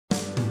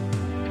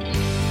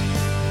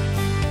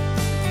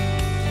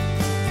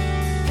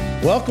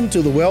Welcome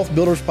to the Wealth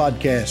Builders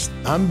Podcast.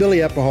 I'm Billy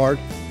Epplehart,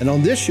 and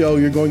on this show,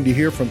 you're going to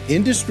hear from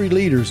industry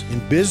leaders in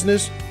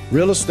business,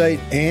 real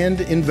estate,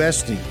 and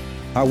investing.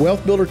 Our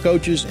Wealth Builder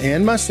coaches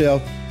and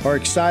myself are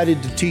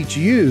excited to teach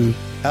you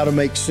how to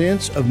make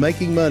sense of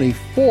making money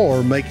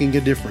for making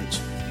a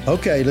difference.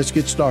 Okay, let's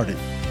get started.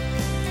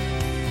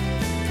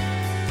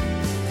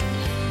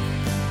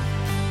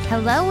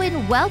 Hello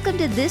and welcome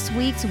to this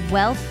week's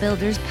Wealth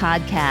Builders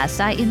Podcast.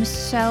 I am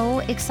so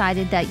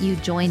excited that you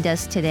joined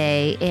us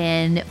today,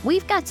 and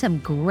we've got some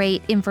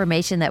great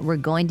information that we're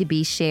going to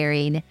be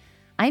sharing.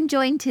 I'm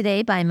joined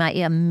today by my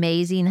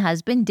amazing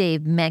husband,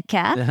 Dave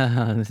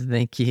Metcalf.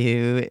 Thank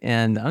you.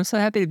 And I'm so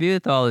happy to be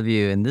with all of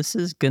you. And this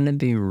is going to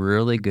be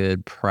really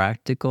good,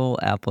 practical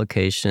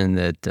application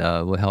that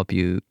will help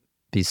you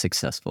be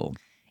successful.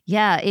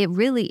 Yeah, it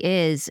really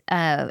is.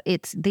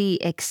 It's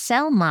the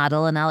Excel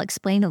model, and I'll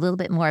explain a little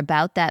bit more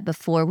about that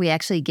before we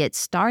actually get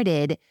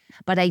started.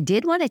 But I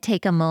did want to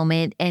take a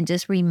moment and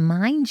just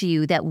remind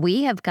you that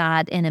we have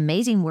got an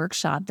amazing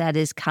workshop that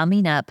is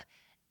coming up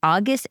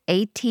August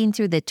 18th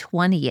through the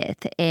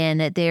 20th,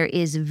 and there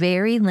is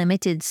very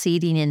limited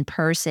seating in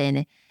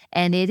person,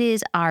 and it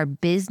is our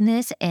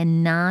business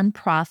and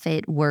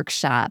nonprofit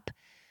workshop.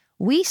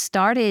 We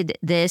started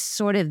this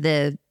sort of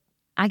the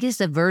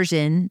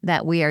version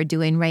that we are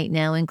doing right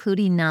now,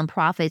 including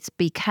nonprofits,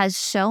 because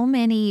so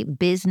many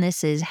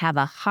businesses have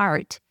a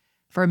heart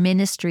for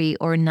ministry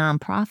or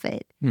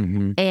nonprofit.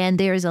 Mm-hmm. And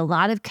there's a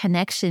lot of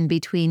connection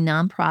between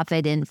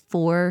nonprofit and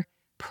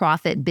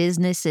for-profit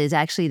businesses.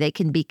 Actually, they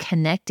can be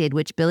connected,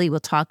 which Billy will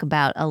talk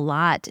about a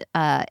lot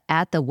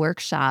at the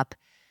workshop.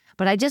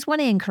 But I just want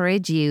to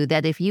encourage you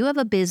that if you have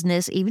a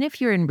business, even if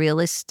you're in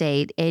real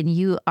estate and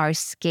you are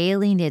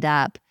scaling it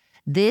up,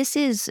 this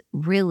is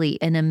really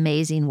an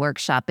amazing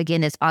workshop.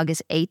 Again, it's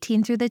August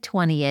 18th through the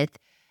 20th,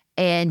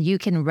 and you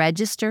can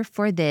register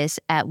for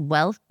this at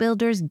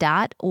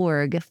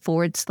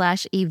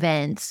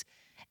wealthbuilders.org/events.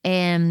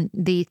 And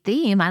the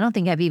theme, I don't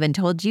think I've even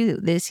told you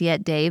this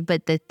yet, Dave,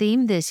 but the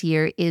theme this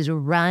year is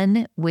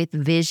Run with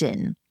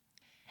Vision.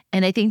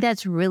 And I think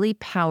that's really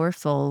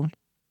powerful.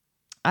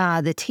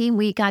 The team,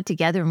 we got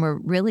together and we're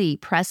really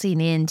pressing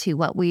into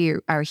what we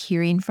are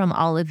hearing from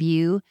all of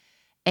you.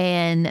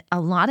 And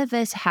a lot of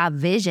us have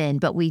vision,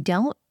 but we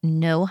don't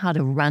know how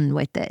to run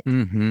with it.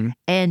 Mm-hmm.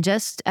 And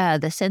just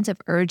the sense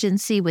of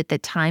urgency with the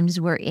times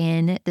we're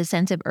in, the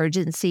sense of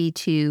urgency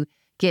to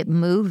get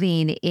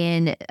moving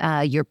in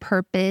your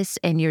purpose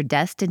and your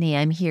destiny,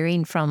 I'm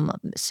hearing from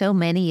so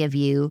many of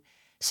you.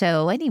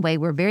 So anyway,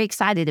 we're very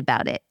excited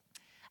about it.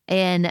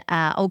 And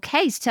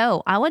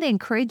so I want to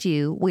encourage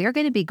you, we are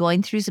going to be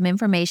going through some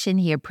information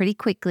here pretty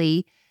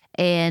quickly.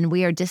 And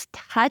we are just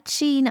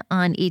touching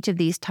on each of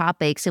these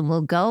topics, and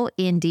we'll go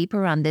in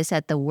deeper on this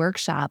at the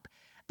workshop.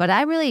 But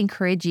I really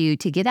encourage you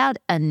to get out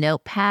a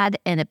notepad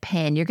and a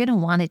pen. You're going to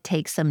want to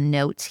take some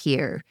notes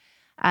here.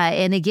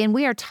 And again,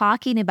 we are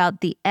talking about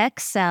the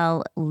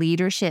Excel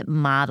leadership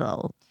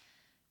model.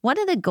 One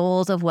of the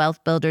goals of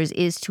Wealth Builders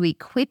is to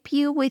equip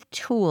you with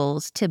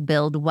tools to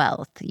build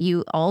wealth.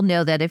 You all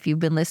know that if you've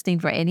been listening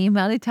for any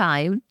amount of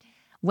time.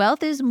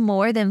 Wealth is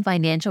more than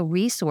financial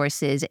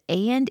resources,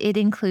 and it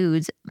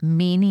includes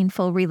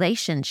meaningful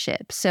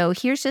relationships. So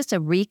here's just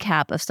a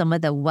recap of some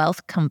of the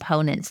wealth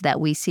components that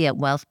we see at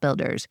Wealth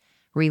Builders: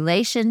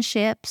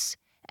 relationships,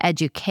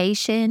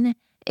 education,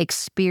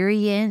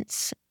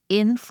 experience,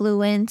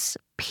 influence,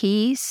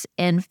 peace,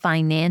 and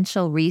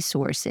financial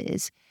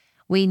resources.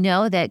 We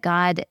know that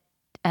God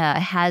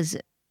has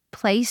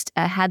placed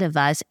ahead of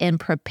us and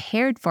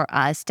prepared for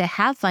us to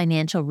have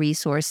financial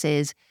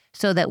resources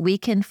so that we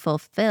can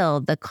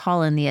fulfill the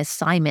call and the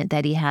assignment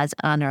that He has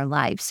on our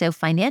life. So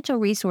financial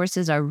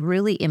resources are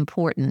really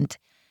important,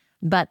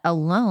 but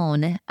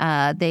alone,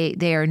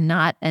 they are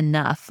not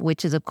enough,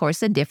 which is, of course,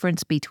 the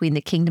difference between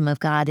the kingdom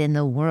of God and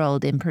the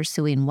world in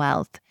pursuing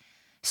wealth.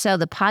 So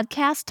the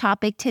podcast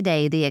topic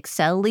today, the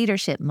Excel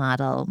leadership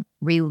model,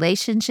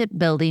 relationship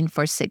building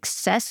for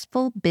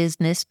successful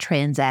business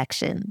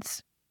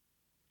transactions.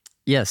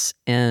 Yes,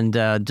 and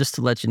just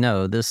to let you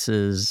know, this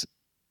is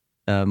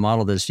a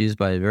model that's used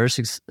by very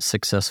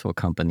successful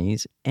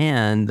companies,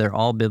 and they're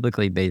all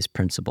biblically based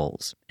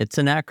principles. It's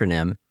an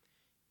acronym,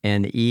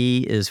 and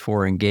E is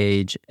for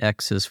engage,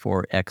 X is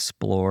for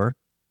explore,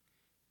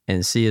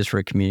 and C is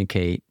for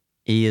communicate,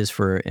 E is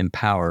for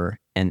empower,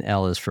 and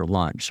L is for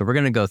launch. So we're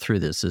going to go through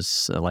this.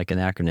 It's like an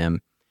acronym.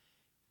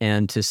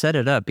 And to set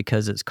it up,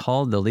 because it's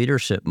called the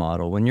leadership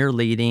model, when you're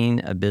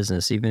leading a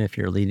business, even if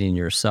you're leading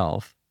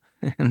yourself,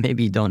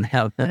 maybe you don't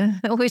have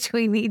which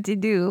we need to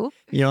do.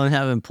 You don't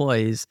have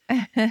employees.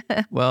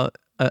 Well,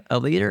 a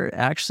leader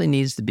actually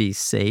needs to be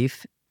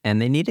safe, and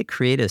they need to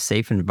create a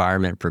safe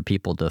environment for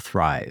people to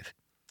thrive.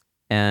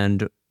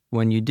 And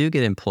when you do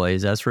get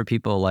employees, that's where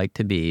people like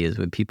to be, is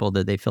with people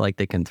that they feel like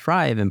they can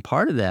thrive. And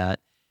part of that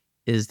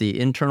is the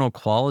internal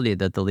quality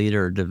that the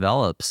leader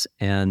develops.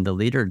 And the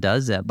leader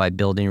does that by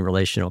building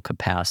relational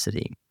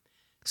capacity.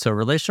 So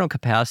relational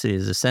capacity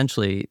is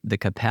essentially the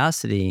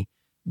capacity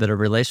that a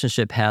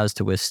relationship has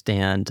to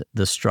withstand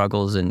the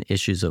struggles and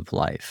issues of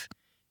life.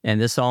 And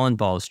this all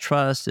involves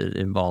trust. It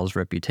involves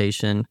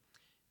reputation.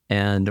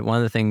 And one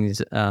of the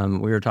things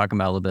we were talking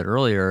about a little bit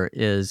earlier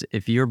is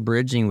if you're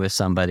bridging with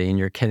somebody and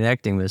you're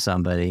connecting with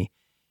somebody,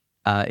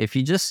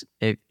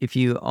 if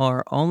you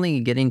are only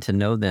getting to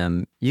know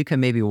them, you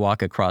can maybe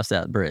walk across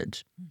that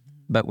bridge.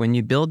 But when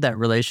you build that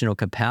relational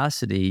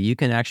capacity, you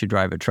can actually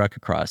drive a truck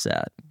across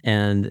that.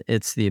 And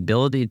it's the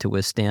ability to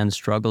withstand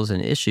struggles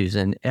and issues.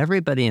 And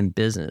everybody in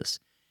business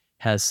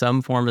has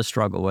some form of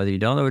struggle, whether you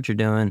don't know what you're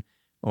doing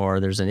or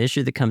there's an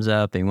issue that comes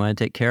up and you want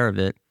to take care of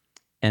it.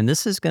 And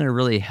this is going to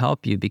really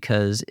help you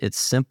because it's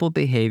simple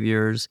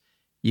behaviors.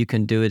 You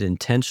can do it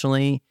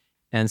intentionally.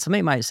 And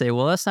somebody might say,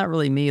 well, that's not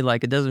really me.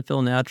 Like, it doesn't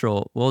feel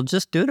natural. Well,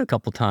 just do it a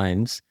couple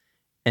times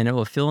and it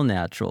will feel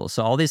natural.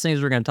 So all these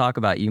things we're going to talk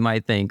about, you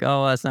might think,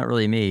 oh, that's not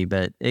really me,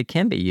 but it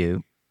can be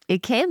you.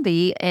 It can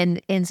be.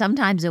 And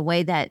sometimes the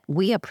way that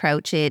we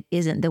approach it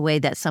isn't the way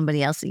that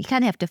somebody else, you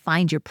kind of have to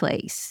find your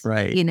place.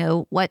 Right. You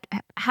know,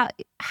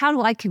 how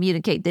do I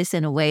communicate this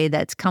in a way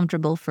that's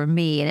comfortable for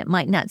me? And it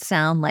might not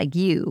sound like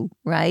you,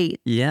 right?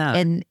 Yeah.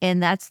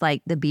 And that's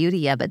like the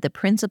beauty of it. The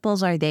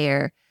principles are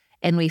there.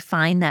 And we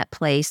find that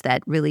place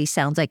that really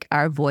sounds like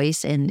our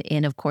voice.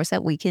 And of course,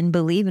 that we can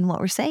believe in what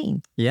we're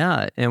saying.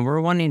 Yeah. And we're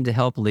wanting to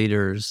help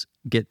leaders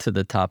get to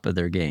the top of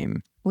their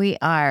game. We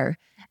are.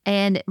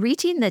 And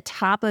reaching the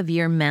top of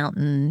your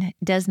mountain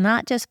does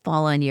not just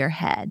fall on your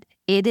head.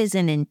 It is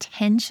an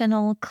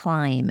intentional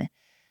climb.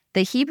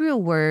 The Hebrew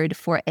word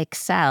for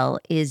excel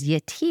is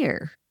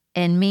yatir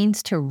and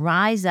means to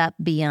rise up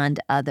beyond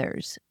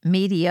others.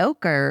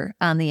 Mediocre,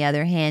 on the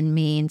other hand,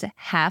 means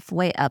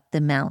halfway up the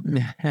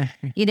mountain.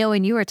 You know,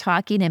 when you were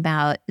talking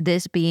about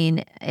this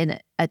being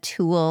a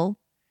tool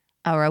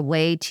or a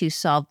way to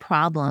solve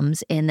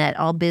problems, and that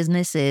all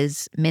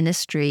businesses,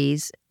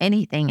 ministries,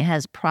 anything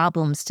has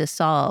problems to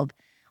solve.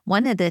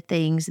 One of the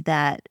things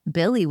that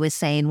Billy was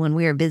saying when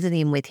we were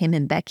visiting with him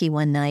and Becky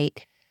one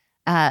night,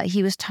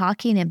 he was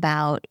talking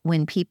about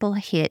when people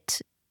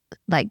hit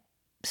like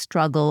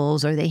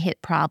struggles or they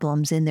hit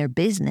problems in their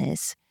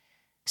business,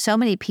 so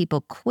many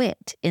people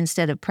quit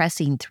instead of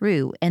pressing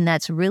through. And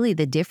that's really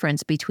the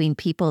difference between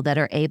people that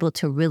are able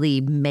to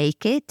really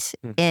make it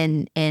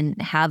and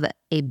have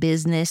a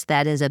business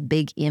that is a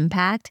big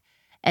impact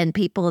and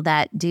people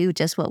that do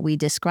just what we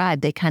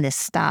described. They kind of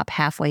stop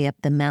halfway up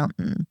the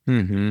mountain.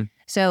 Mm-hmm.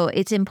 So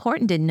it's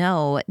important to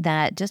know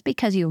that just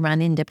because you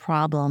run into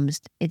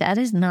problems, that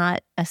is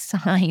not a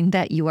sign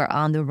that you are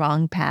on the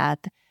wrong path.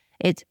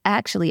 It's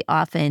actually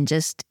often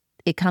just,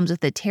 it comes with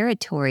the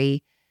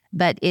territory,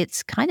 but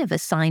it's kind of a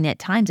sign at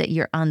times that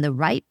you're on the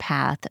right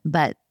path.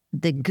 But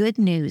the good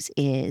news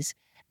is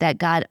that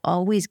God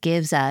always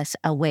gives us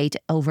a way to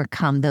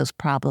overcome those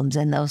problems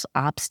and those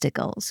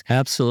obstacles.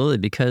 Absolutely,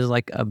 because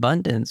like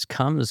abundance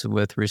comes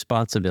with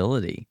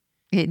responsibility.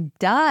 It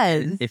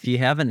does. If you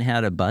haven't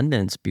had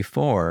abundance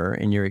before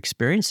and you're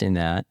experiencing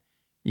that,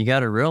 you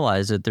got to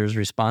realize that there's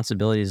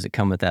responsibilities that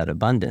come with that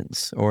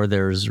abundance, or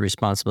there's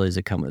responsibilities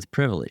that come with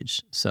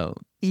privilege. So,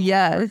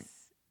 yes.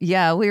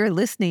 Yeah, we were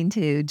listening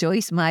to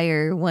Joyce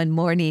Meyer one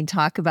morning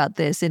talk about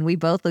this, and we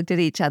both looked at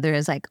each other and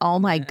was like, oh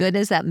my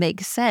goodness, that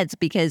makes sense,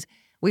 because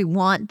we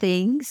want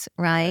things,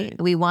 right?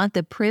 We want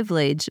the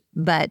privilege,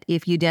 but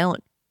if you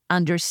don't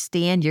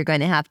understand, you're going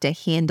to have to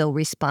handle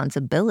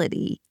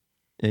responsibility.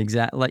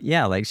 Exactly.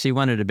 Yeah, like she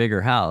wanted a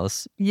bigger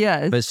house,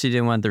 Yes. but she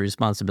didn't want the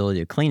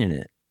responsibility of cleaning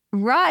it.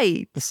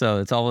 Right.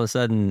 So it's all of a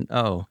sudden,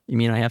 oh, you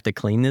mean I have to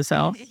clean this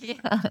house?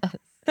 Yes.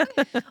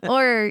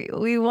 Or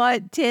we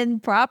want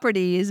 10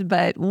 properties,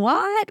 but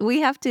what?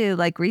 We have to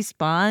like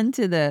respond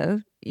to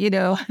the,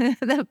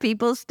 the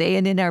people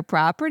staying in our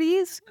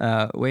properties?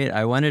 Wait,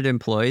 I wanted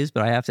employees,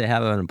 but I have to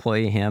have an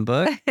employee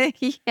handbook?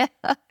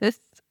 Yes.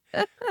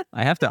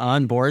 I have to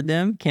onboard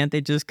them. Can't they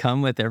just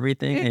come with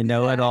everything and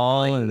know it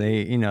all, and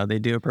they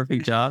do a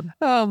perfect job?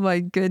 Oh my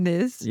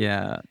goodness.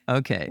 Yeah.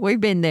 Okay. We've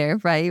been there,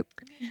 right?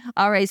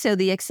 All right. So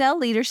the Excel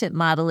leadership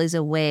model is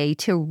a way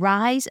to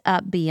rise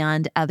up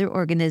beyond other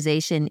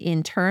organizations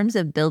in terms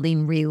of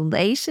building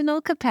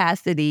relational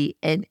capacity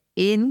and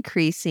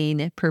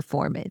increasing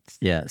performance.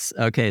 Yes.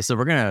 Okay. So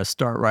we're going to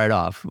start right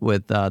off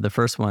with the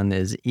first one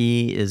is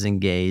E is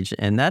engage.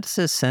 And that's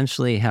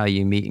essentially how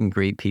you meet and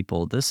greet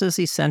people. This is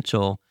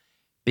essential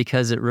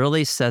because it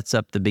really sets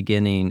up the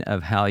beginning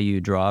of how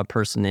you draw a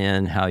person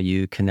in, how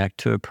you connect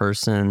to a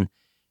person,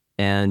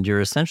 and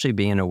you're essentially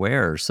being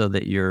aware so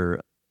that you're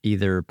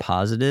either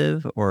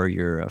positive or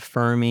you're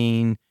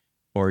affirming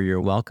or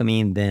you're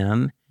welcoming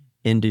them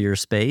into your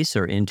space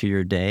or into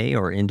your day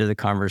or into the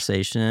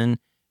conversation.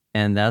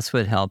 And that's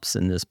what helps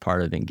in this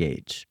part of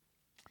engage.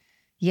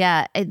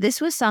 Yeah,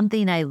 this was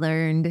something I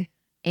learned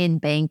in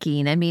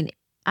banking. I mean,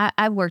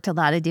 I worked a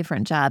lot of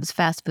different jobs,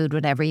 fast food,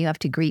 whatever. You have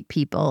to greet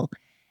people.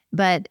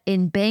 But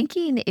in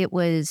banking, it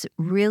was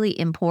really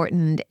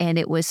important. And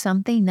it was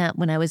something that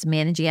when I was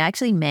managing, I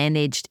actually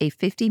managed a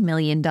 $50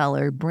 million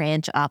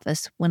branch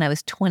office when I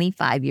was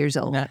 25 years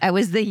old. I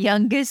was the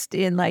youngest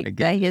in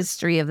the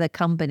history of the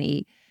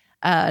company.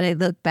 And I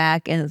look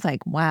back and it's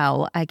like,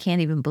 wow, I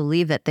can't even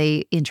believe that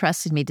they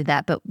entrusted me to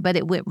that. But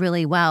it went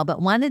really well.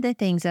 But one of the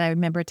things that I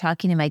remember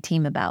talking to my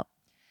team about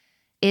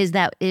is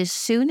that as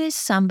soon as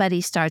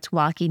somebody starts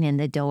walking in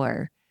the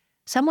door,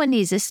 someone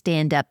needs to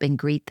stand up and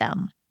greet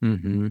them.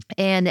 Mm-hmm.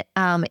 And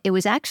it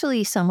was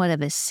actually somewhat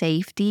of a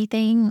safety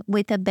thing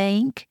with a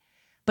bank,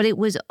 but it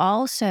was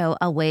also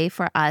a way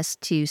for us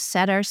to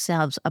set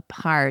ourselves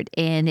apart.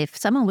 And if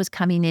someone was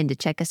coming in to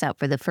check us out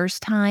for the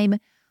first time,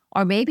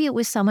 or maybe it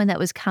was someone that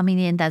was coming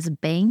in that's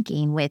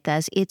banking with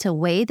us, it's a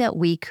way that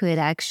we could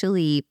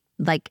actually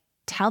like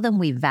tell them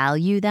we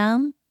value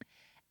them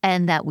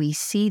and that we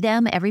see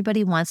them.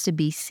 Everybody wants to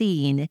be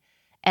seen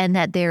and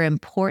that they're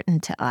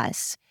important to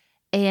us.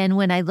 And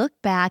when I look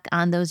back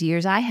on those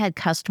years, I had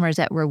customers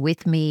that were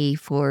with me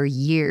for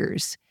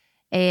years.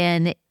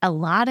 And a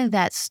lot of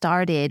that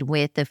started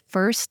with the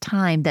first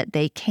time that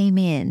they came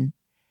in,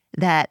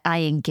 that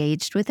I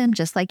engaged with them,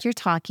 just like you're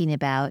talking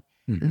about,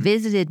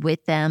 visited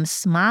with them,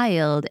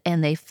 smiled,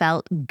 and they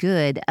felt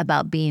good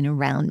about being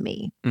around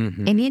me.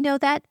 And you know,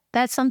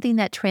 that's something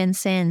that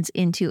transcends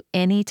into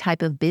any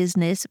type of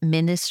business,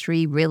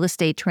 ministry, real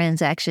estate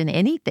transaction,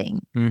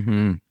 anything.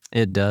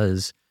 It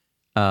does.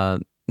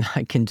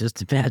 I can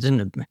just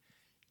imagine,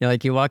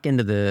 like you walk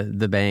into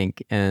the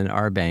bank and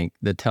our bank,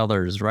 the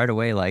tellers right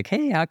away like,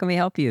 hey, how can we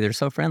help you? They're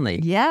so friendly.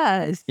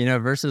 Yes.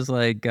 Versus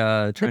like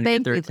trying to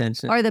get their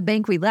attention. Or the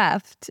bank we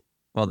left.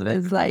 Well, the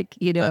bank. It's like,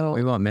 We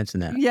won't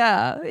mention that.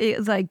 Yeah.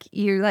 It's like,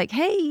 you're like,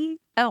 hey,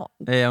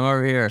 Hey, I'm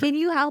over here. Can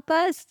you help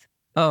us?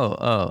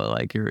 Oh,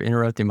 like you're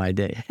interrupting my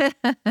day.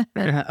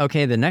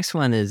 Okay, the next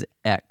one is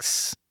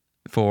X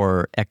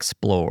for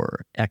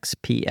explore,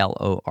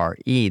 Xplore.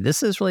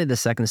 This is really the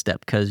second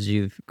step because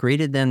you've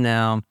greeted them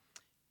now,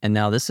 and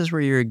now this is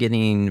where you're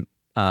getting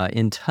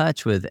in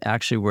touch with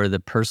actually where the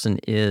person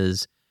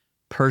is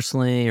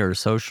personally or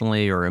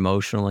socially or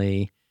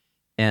emotionally.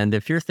 And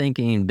if you're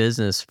thinking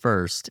business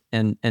first,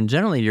 and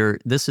generally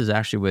this is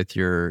actually with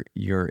your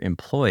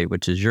employee,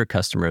 which is your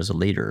customer as a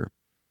leader,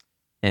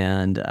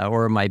 and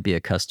or it might be a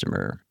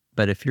customer.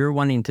 But if you're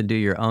wanting to do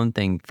your own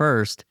thing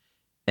first,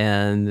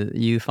 and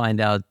you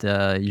find out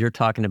you're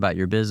talking about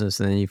your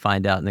business, and then you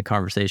find out in the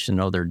conversation,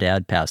 oh, their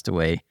dad passed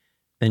away,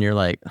 then you're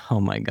like,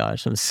 oh my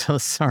gosh, I'm so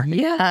sorry.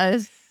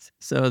 Yes.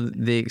 So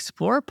the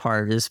explore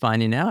part is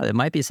finding out. It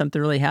might be something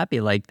really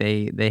happy, like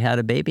they had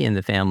a baby in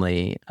the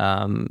family.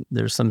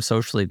 There's some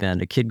social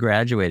event, a kid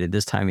graduated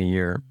this time of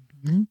year.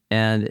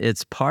 And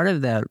it's part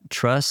of that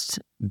trust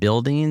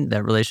building,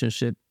 that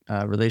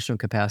relational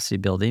capacity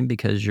building,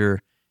 because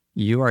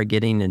you are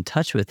getting in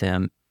touch with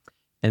them.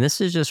 And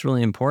this is just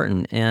really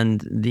important.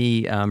 And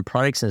the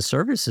products and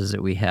services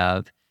that we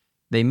have,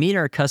 they meet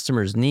our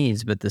customers'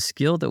 needs, but the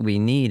skill that we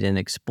need in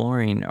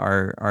exploring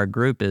our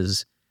group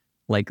is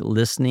like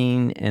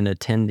listening and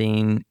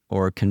attending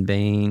or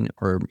conveying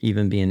or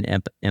even being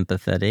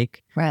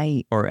empathetic.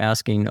 Right. Or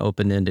asking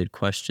open-ended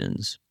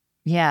questions.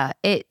 Yeah,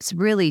 it's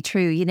really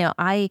true.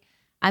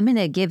 I'm going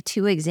to give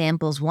two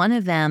examples. One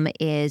of them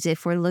is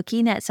if we're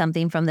looking at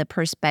something from the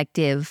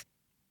perspective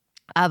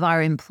of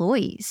our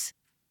employees,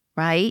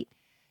 right?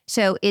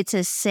 So it's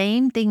the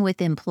same thing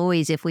with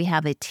employees. If we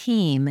have a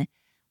team,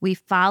 we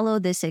follow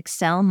this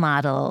Excel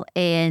model.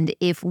 And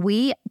if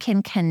we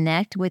can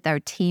connect with our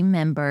team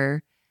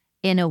member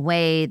in a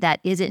way that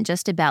isn't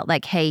just about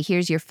like, hey,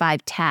 here's your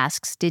 5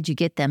 tasks. Did you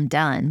get them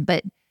done?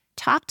 But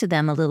talk to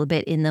them a little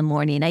bit in the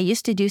morning. I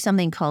used to do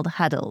something called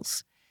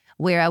huddles,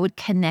 where I would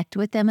connect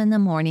with them in the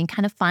morning,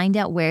 kind of find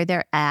out where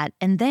they're at,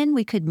 and then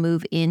we could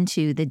move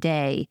into the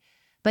day.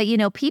 But,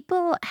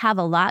 people have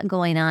a lot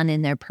going on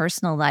in their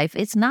personal life.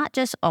 It's not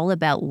just all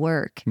about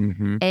work.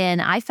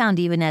 And I found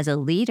even as a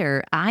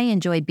leader, I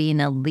enjoy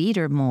being a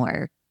leader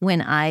more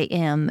when I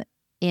am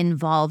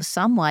involved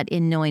somewhat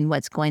in knowing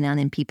what's going on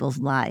in people's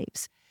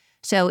lives.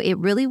 So it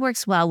really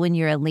works well when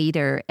you're a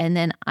leader. And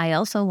then I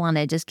also want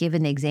to just give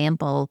an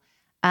example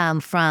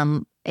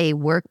from a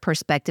work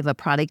perspective, a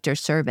product or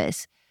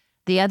service.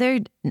 I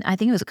think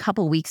it was a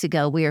couple weeks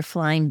ago, we were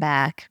flying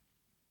back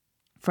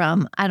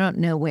from, I don't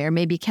know where,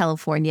 maybe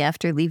California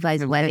after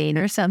Levi's wedding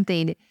or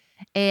something.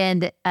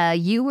 And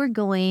you were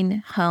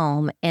going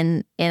home,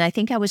 and I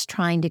think I was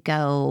trying to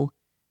go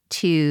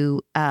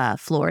to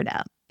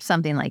Florida,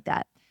 something like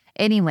that.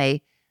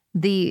 Anyway,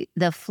 the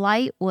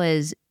flight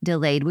was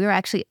delayed. We were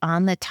actually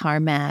on the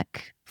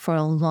tarmac for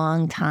a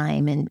long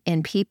time,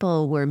 and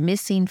people were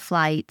missing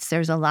flights.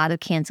 There's a lot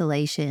of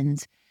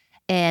cancellations.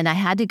 And I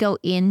had to go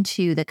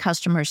into the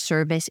customer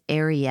service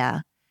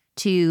area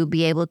to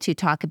be able to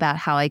talk about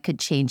how I could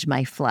change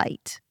my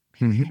flight.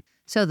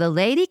 So the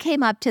lady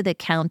came up to the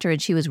counter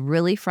and she was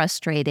really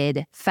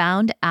frustrated,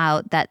 found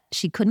out that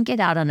she couldn't get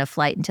out on a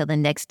flight until the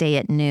next day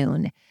at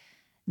noon.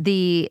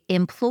 The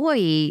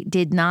employee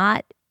did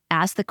not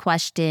ask the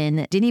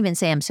question, didn't even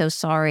say, I'm so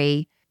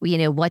sorry,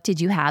 what did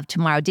you have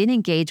tomorrow? Didn't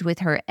engage with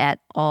her at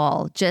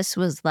all. Just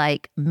was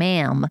like,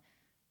 ma'am,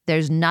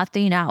 there's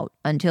nothing out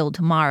until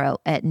tomorrow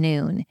at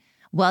noon.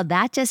 Well,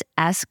 that just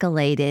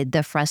escalated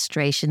the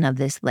frustration of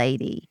this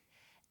lady.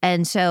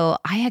 And so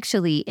I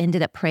actually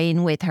ended up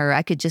praying with her.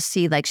 I could just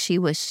see like she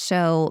was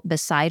so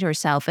beside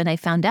herself. And I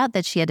found out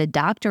that she had a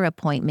doctor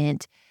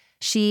appointment.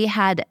 She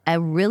had a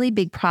really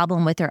big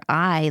problem with her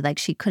eye. Like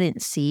she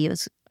couldn't see. It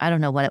was, I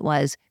don't know what it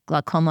was,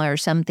 glaucoma or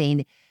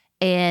something.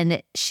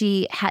 And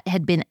she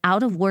had been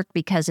out of work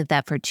because of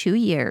that for 2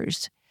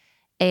 years.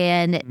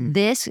 And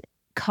this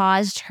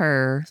caused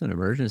her... It's an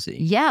emergency.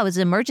 Yeah, it was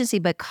an emergency,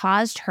 but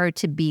caused her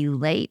to be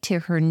late to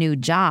her new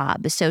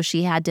job. So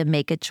she had to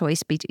make a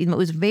choice between... It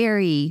was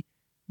very,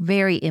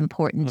 very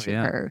important to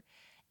her.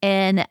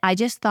 And I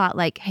just thought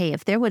like, hey,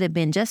 if there would have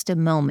been just a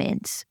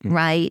moment,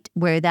 right,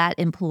 where that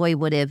employee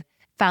would have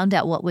found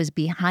out what was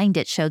behind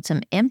it, showed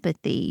some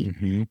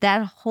empathy,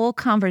 that whole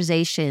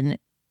conversation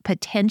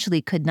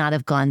potentially could not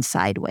have gone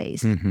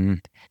sideways.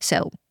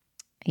 So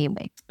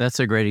anyway. That's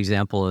a great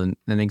example. And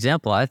an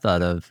example I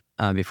thought of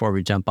before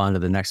we jump on to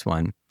the next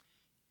one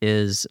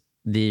is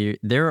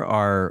there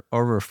are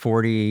over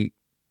 40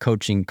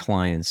 coaching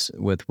clients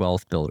with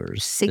Wealth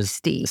Builders.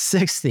 60.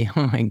 60.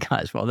 Oh my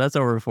gosh. Well, that's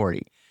over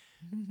 40.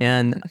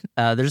 And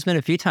there's been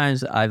a few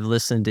times I've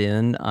listened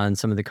in on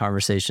some of the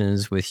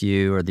conversations with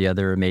you or the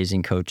other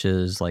amazing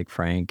coaches like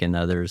Frank and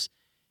others.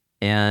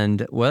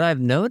 And what I've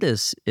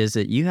noticed is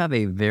that you have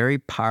a very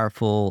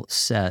powerful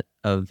set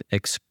of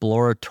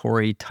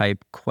exploratory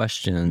type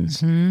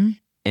questions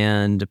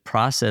and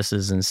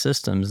processes and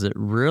systems that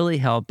really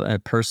help a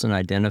person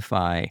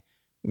identify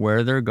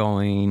where they're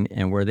going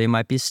and where they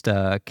might be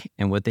stuck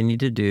and what they need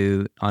to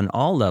do on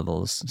all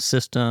levels,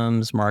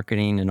 systems,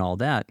 marketing, and all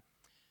that.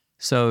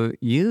 So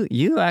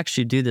you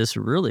actually do this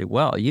really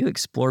well. You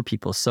explore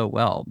people so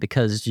well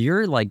because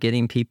you're like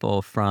getting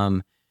people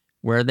from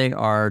where they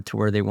are to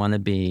where they want to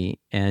be,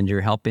 and you're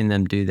helping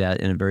them do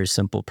that in a very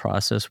simple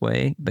process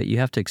way, but you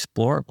have to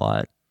explore a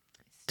lot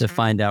to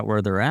find out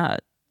where they're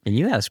at. And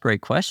you ask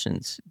great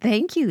questions.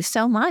 Thank you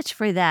so much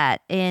for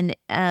that. And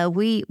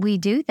we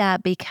do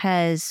that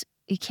because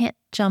you can't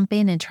jump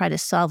in and try to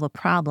solve a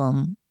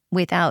problem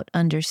without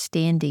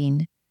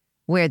understanding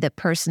where the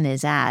person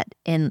is at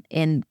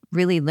and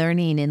really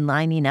learning and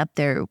lining up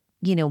their,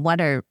 what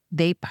are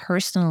they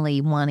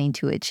personally wanting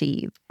to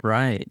achieve.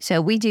 Right.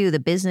 So we do the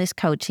business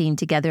coaching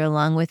together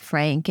along with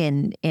Frank,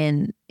 and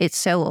it's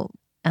so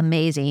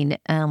amazing.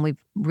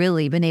 We've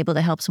really been able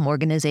to help some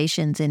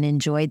organizations and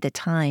enjoyed the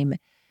time.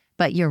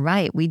 But you're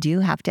right, we do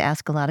have to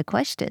ask a lot of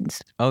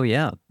questions. Oh,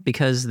 yeah,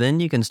 because then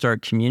you can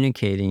start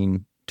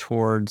communicating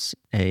towards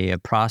a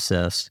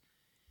process.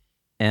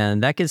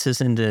 And that gets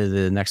us into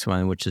the next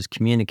one, which is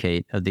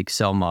communicate of the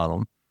Excel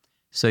model.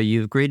 So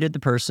you've greeted the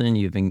person,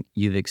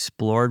 you've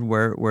explored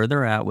where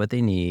they're at, what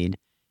they need,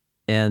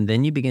 and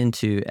then you begin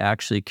to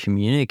actually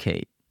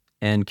communicate.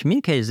 And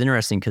communicate is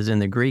interesting because in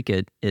the Greek,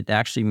 it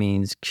actually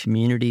means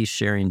community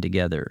sharing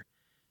together.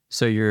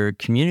 So you're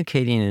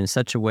communicating in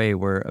such a way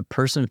where a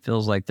person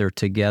feels like they're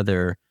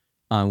together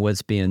on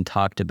what's being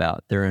talked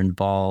about. They're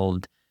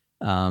involved,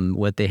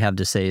 what they have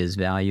to say is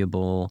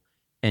valuable,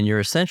 and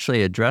you're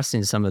essentially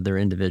addressing some of their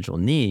individual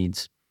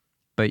needs.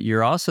 But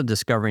you're also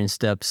discovering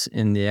steps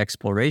in the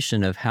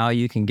exploration of how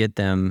you can get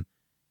them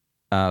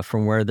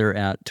from where they're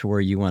at to where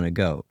you want to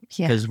go.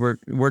 Because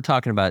we're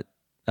talking about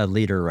a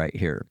leader right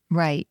here.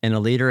 Right. And a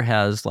leader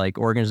has like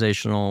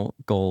organizational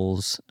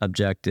goals,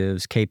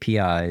 objectives,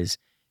 KPIs,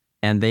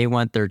 and they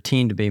want their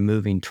team to be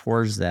moving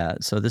towards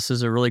that. So this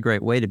is a really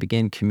great way to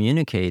begin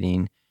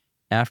communicating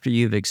after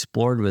you've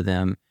explored with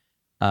them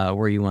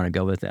where you want to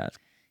go with that.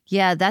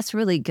 Yeah, that's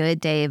really good,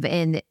 Dave.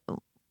 And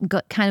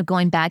kind of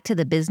going back to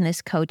the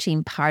business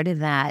coaching part of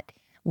that,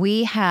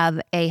 we have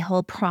a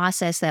whole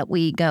process that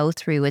we go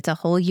through. It's a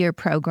whole year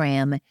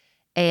program.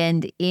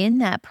 And in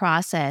that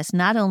process,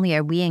 not only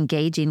are we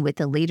engaging with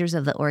the leaders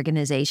of the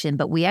organization,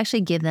 but we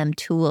actually give them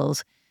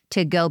tools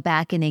to go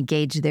back and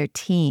engage their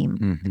team.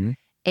 Mm-hmm.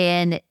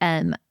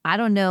 And I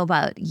don't know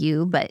about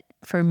you, but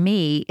for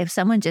me, if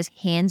someone just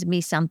hands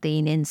me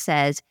something and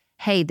says,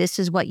 hey, this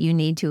is what you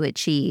need to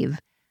achieve,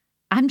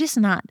 I'm just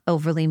not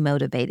overly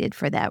motivated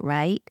for that,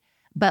 right?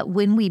 But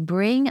when we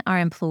bring our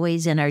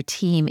employees and our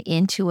team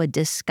into a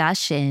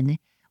discussion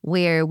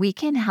where we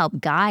can help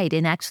guide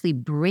and actually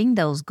bring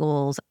those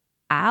goals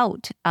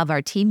out of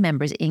our team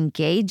members,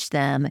 engage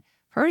them,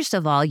 first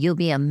of all, you'll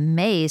be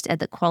amazed at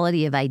the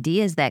quality of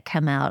ideas that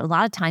come out. A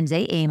lot of times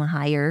they aim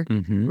higher,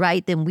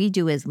 right, than we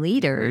do as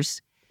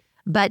leaders.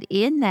 But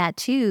in that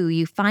too,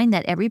 you find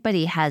that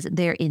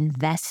they're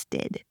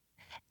invested.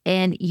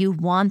 And you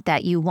want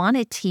that. You want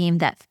a team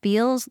that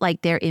feels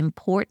like they're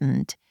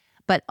important,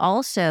 but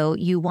also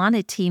you want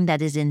a team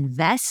that is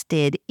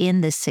invested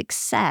in the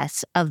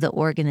success of the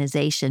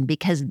organization,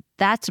 because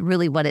that's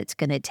really what it's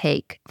going to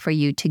take for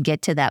you to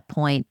get to that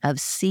point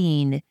of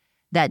seeing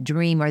that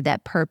dream or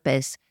that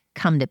purpose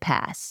come to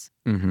pass.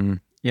 Mm-hmm.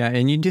 Yeah,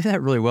 and you do that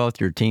really well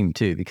with your team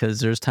too, because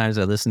there's times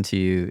I listen to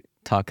you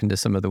talking to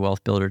some of the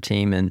Wealth Builder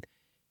team and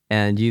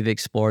you've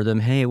explored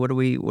them. Hey, what are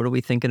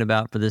we thinking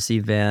about for this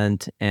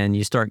event? And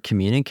you start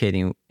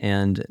communicating,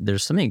 and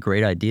there's so many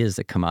great ideas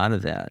that come out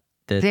of that.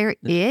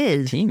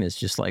 The team is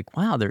just like,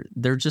 wow,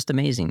 they're just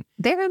amazing.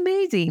 They're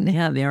amazing.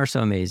 Yeah, they are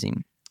so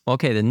amazing.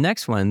 Okay, the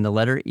next one, the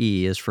letter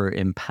E, is for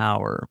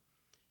empower.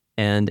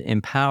 And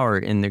empower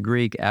in the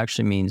Greek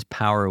actually means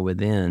power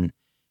within.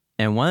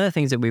 And one of the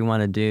things that we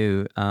want to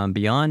do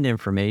beyond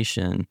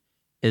information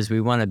is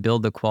we want to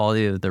build the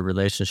quality of the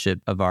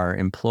relationship of our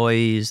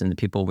employees and the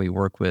people we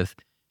work with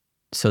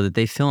so that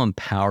they feel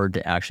empowered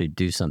to actually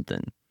do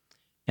something.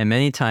 And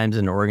many times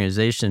in an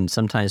organization,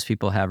 sometimes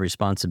people have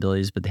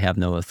responsibilities, but they have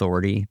no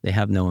authority. They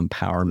have no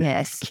empowerment.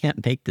 Yes. They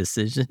can't make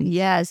decisions.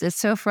 Yes, it's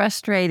so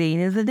frustrating,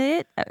 isn't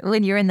it?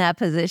 When you're in that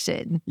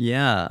position.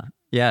 Yeah.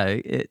 Yeah.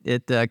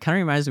 It kind of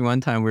reminds me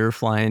one time we were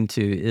flying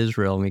to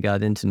Israel and we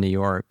got into New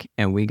York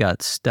and we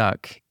got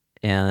stuck.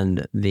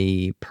 And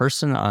the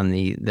person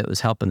that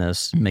was helping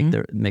us make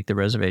the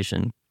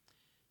reservation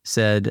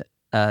said,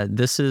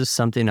 this is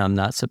something I'm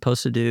not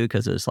supposed to do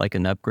because it's like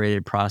an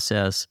upgraded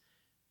process,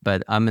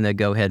 but I'm going to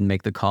go ahead and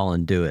make the call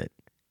and do it.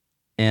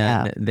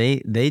 And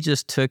they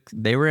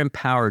were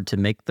empowered to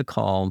make the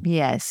call.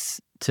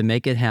 Yes. To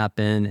make it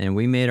happen. And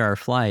we made our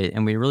flight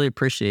and we really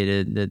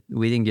appreciated that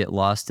we didn't get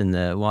lost in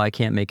I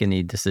can't make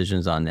any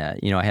decisions on that.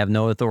 I have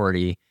no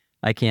authority.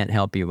 I can't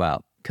help you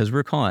out because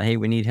we're calling, hey,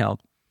 we need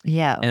help.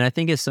 Yeah. And I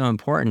think it's so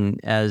important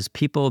as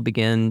people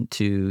begin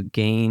to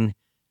gain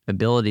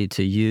ability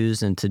to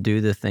use and to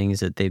do the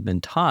things that they've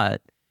been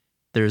taught.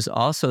 There's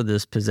also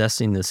this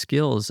possessing the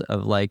skills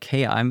of like,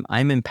 hey, I'm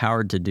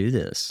empowered to do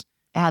this.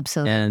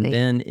 Absolutely. And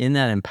then in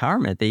that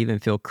empowerment, they even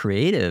feel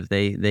creative.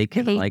 They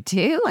can I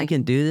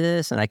can do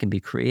this and I can be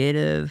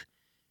creative.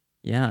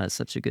 Yeah, it's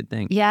such a good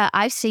thing. Yeah,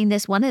 I've seen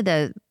this. One of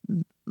the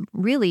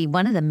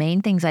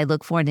main things I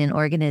look for in an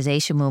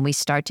organization when we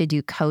start to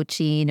do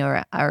coaching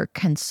or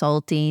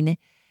consulting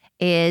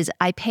is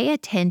I pay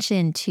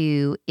attention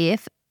to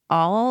if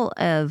all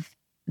of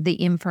the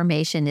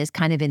information is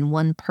kind of in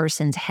one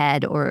person's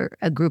head or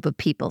a group of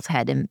people's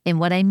head. And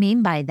what I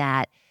mean by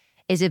that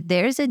is if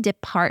there's a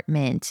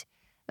department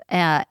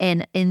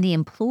and in the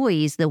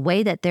employees, the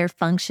way that they're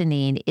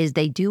functioning is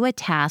they do a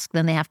task,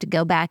 then they have to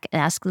go back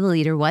and ask the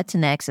leader what's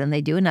next, and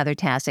they do another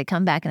task. They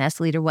come back and ask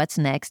the leader what's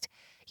next.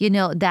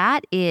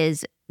 That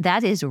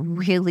is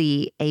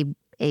really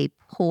a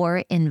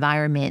poor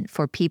environment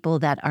for people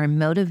that are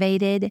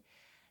motivated,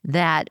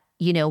 that,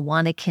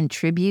 want to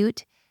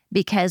contribute.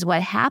 Because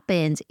what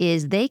happens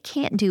is they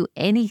can't do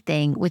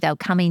anything without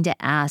coming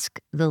to ask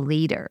the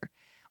leader.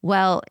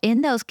 Well,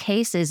 in those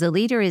cases, the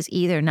leader is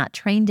either not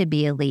trained to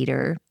be a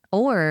leader,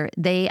 or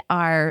they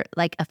are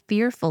like a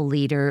fearful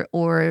leader,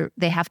 or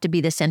they have to be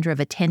the center of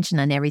attention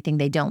on everything.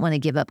 They don't want to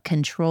give up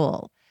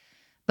control.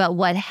 But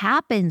what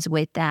happens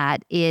with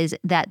that is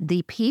that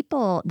the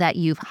people that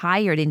you've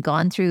hired and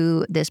gone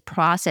through this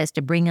process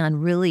to bring on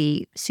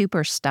really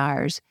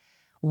superstars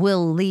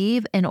will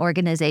leave an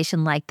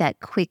organization like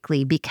that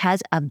quickly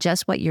because of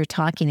just what you're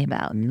talking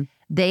about. Mm-hmm.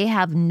 They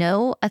have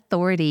no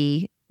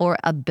authority or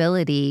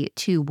ability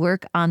to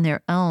work on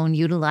their own,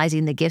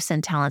 utilizing the gifts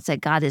and talents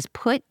that God has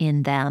put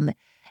in them.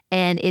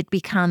 And it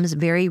becomes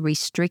very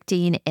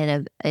restricting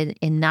and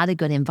not a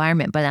good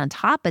environment. But on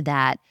top of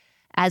that,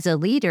 as a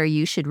leader,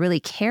 you should really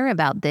care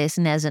about this,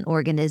 and as an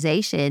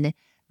organization,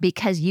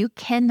 because you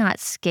cannot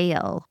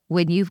scale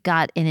when you've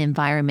got an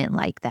environment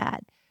like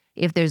that.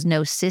 If there's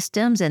no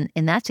systems, and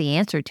that's the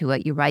answer to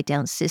it, you write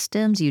down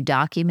systems, you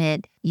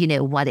document,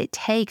 what it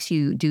takes,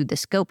 you do the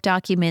scope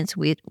documents,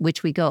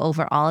 which we go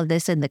over all of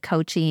this in the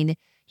coaching,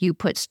 you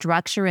put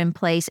structure in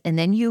place, and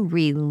then you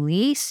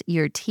release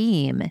your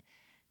team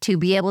to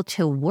be able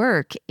to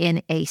work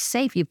in a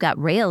safe, you've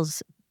got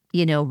rails,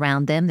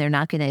 around them. They're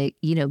not going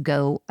to,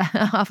 go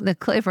off the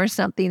cliff or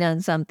something on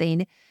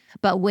something.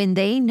 But when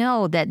they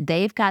know that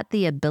they've got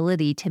the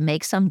ability to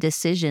make some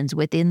decisions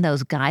within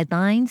those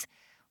guidelines,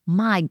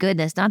 my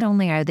goodness, not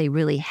only are they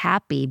really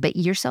happy, but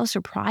you're so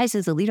surprised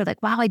as a leader,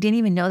 like, wow, I didn't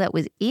even know that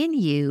was in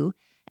you.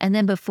 And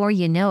then before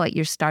you know it,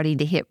 you're starting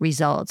to hit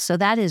results. So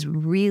that is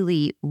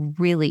really,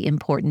 really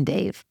important,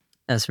 Dave.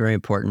 That's very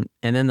important.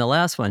 And then the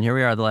last one, here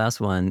we are, the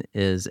last one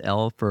is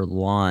L for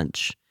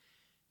launch.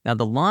 Now,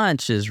 the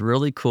launch is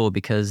really cool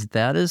because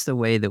that is the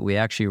way that we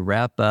actually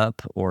wrap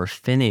up or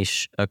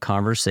finish a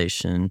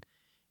conversation.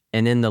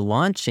 And in the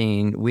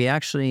launching, we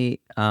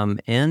actually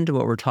end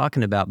what we're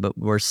talking about, but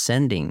we're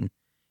sending.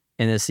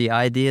 And it's the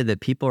idea that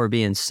people are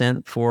being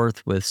sent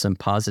forth with some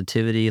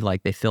positivity,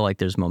 like they feel like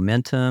there's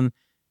momentum.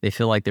 They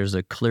feel like there's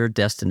a clear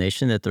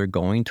destination that they're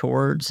going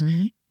towards.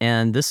 Mm-hmm.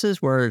 And this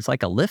is where it's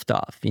like a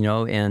liftoff,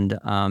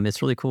 and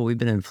it's really cool. We've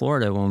been in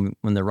Florida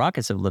when the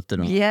rockets have lifted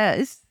off.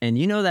 Yes. And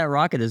that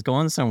rocket is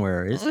going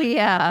somewhere.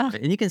 Yeah.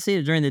 And you can see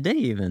it during the day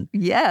even.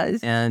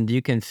 Yes. And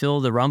you can feel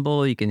the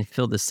rumble. You can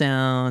feel the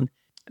sound.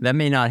 That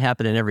may not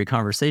happen in every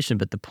conversation,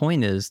 but the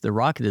point is the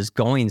rocket is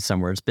going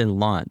somewhere. It's been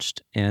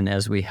launched. And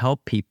as we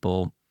help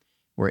people,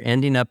 we're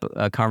ending up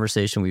a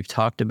conversation. We've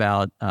talked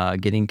about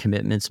getting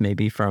commitments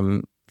maybe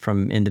from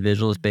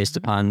individuals based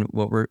upon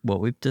what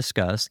we've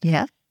discussed.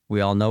 Yeah. We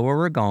all know where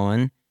we're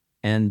going,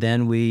 and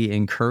then we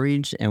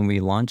encourage and we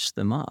launch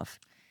them off.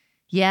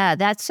 Yeah,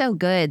 that's so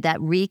good. That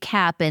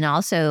recap, and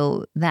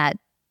also that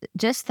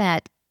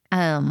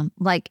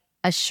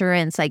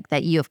assurance, like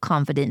that you have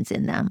confidence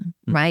in them,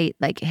 right?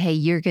 Like, hey,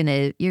 you're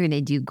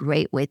gonna do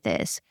great with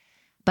this.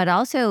 But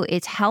also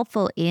it's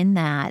helpful in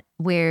that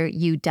where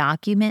you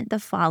document the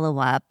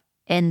follow-up,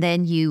 and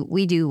then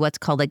we do what's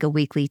called like a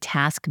weekly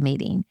task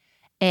meeting.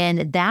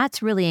 And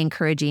that's really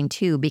encouraging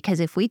too,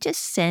 because if we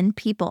just send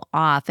people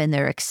off and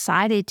they're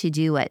excited to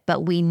do it,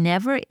 but we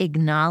never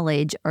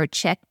acknowledge or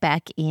check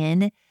back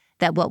in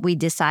that what we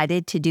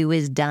decided to do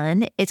is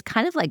done, it's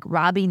kind of like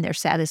robbing their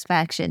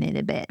satisfaction in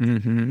a bit.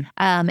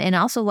 And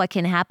also what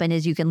can happen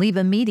is you can leave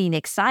a meeting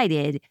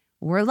excited,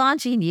 we're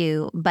launching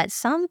you, but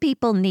some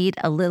people need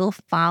a little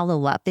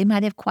follow-up. They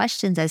might have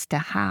questions as to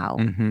how,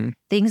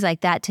 things like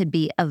that to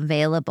be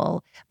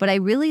available. But I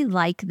really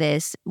like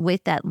this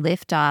with that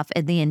liftoff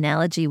and the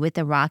analogy with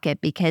the rocket,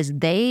 because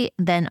they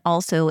then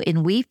also,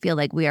 and we feel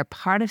like we are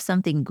part of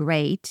something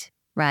great,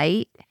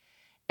 right?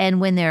 And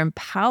when they're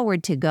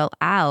empowered to go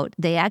out,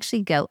 they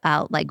actually go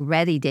out like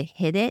ready to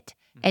hit it.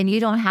 And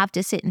you don't have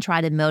to sit and try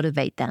to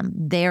motivate them.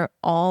 They're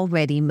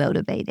already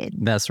motivated.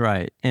 That's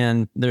right.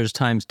 And there's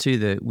times too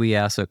that we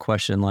ask a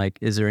question like,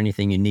 is there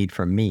anything you need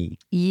from me?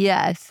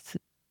 Yes.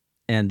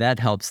 And that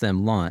helps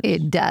them launch.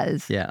 It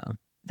does. Yeah.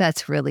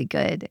 That's really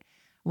good.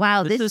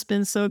 Wow. This has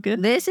been so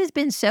good. This has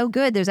been so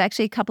good. There's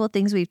actually a couple of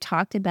things we've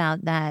talked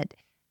about that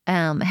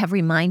have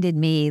reminded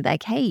me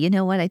like, hey, you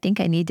know what? I think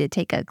I need to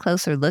take a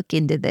closer look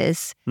into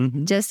this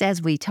just as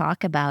we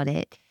talk about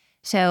it.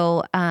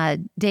 So,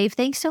 Dave,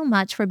 thanks so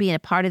much for being a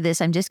part of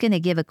this. I'm just going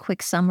to give a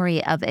quick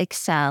summary of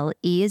Excel.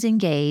 E is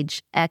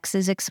engage, X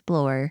is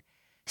explore,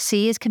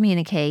 C is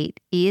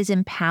communicate, E is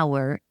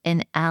empower,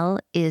 and L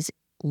is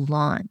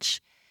launch.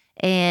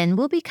 And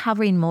we'll be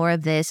covering more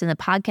of this in the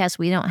podcast.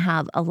 We don't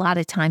have a lot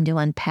of time to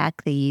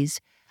unpack these,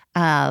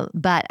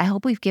 but I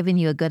hope we've given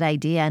you a good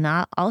idea. And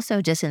I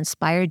also just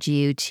inspired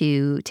you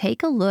to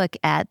take a look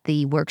at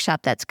the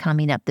workshop that's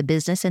coming up, the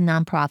business and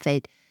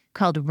nonprofit,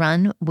 called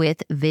Run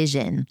with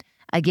Vision.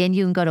 Again,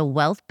 you can go to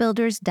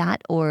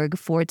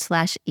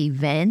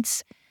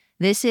wealthbuilders.org/events.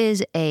 This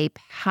is a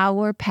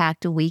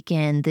power-packed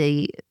weekend.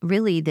 The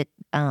feeling,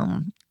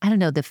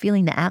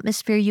 the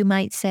atmosphere, you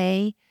might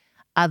say,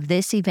 of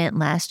this event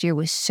last year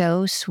was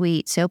so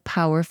sweet, so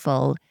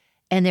powerful.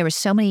 And there were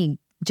so many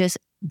just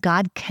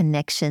God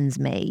connections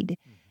made.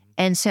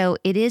 And so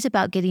it is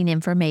about getting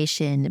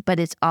information, but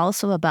it's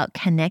also about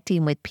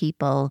connecting with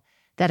people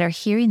that are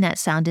hearing that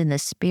sound in the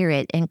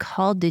spirit and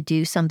called to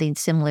do something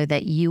similar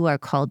that you are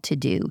called to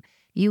do.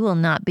 You will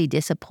not be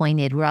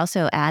disappointed. We're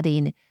also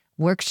adding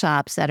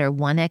workshops that are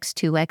 1X,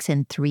 2X,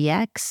 and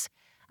 3X.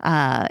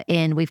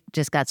 And we've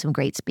just got some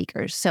great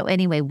speakers. So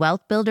anyway,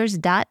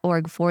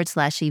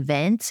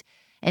 wealthbuilders.org/events.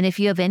 And if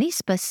you have any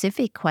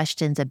specific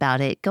questions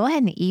about it, go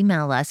ahead and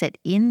email us at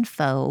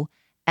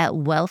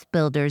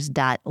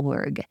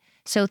info@wealthbuilders.org.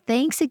 So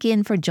thanks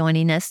again for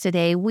joining us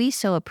today. We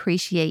so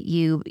appreciate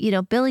you. You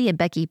know, Billy and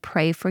Becky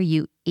pray for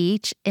you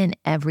each and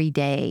every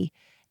day.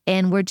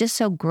 And we're just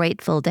so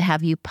grateful to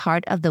have you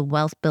part of the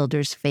Wealth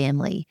Builders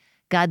family.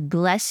 God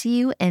bless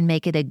you and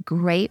make it a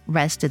great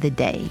rest of the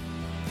day.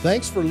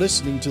 Thanks for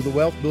listening to the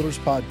Wealth Builders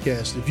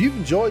Podcast. If you've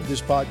enjoyed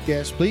this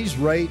podcast, please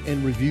rate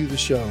and review the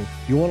show.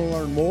 If you want to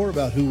learn more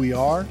about who we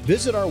are,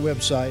 visit our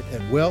website at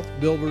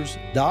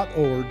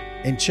wealthbuilders.org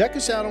and check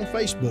us out on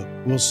Facebook.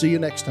 We'll see you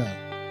next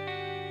time.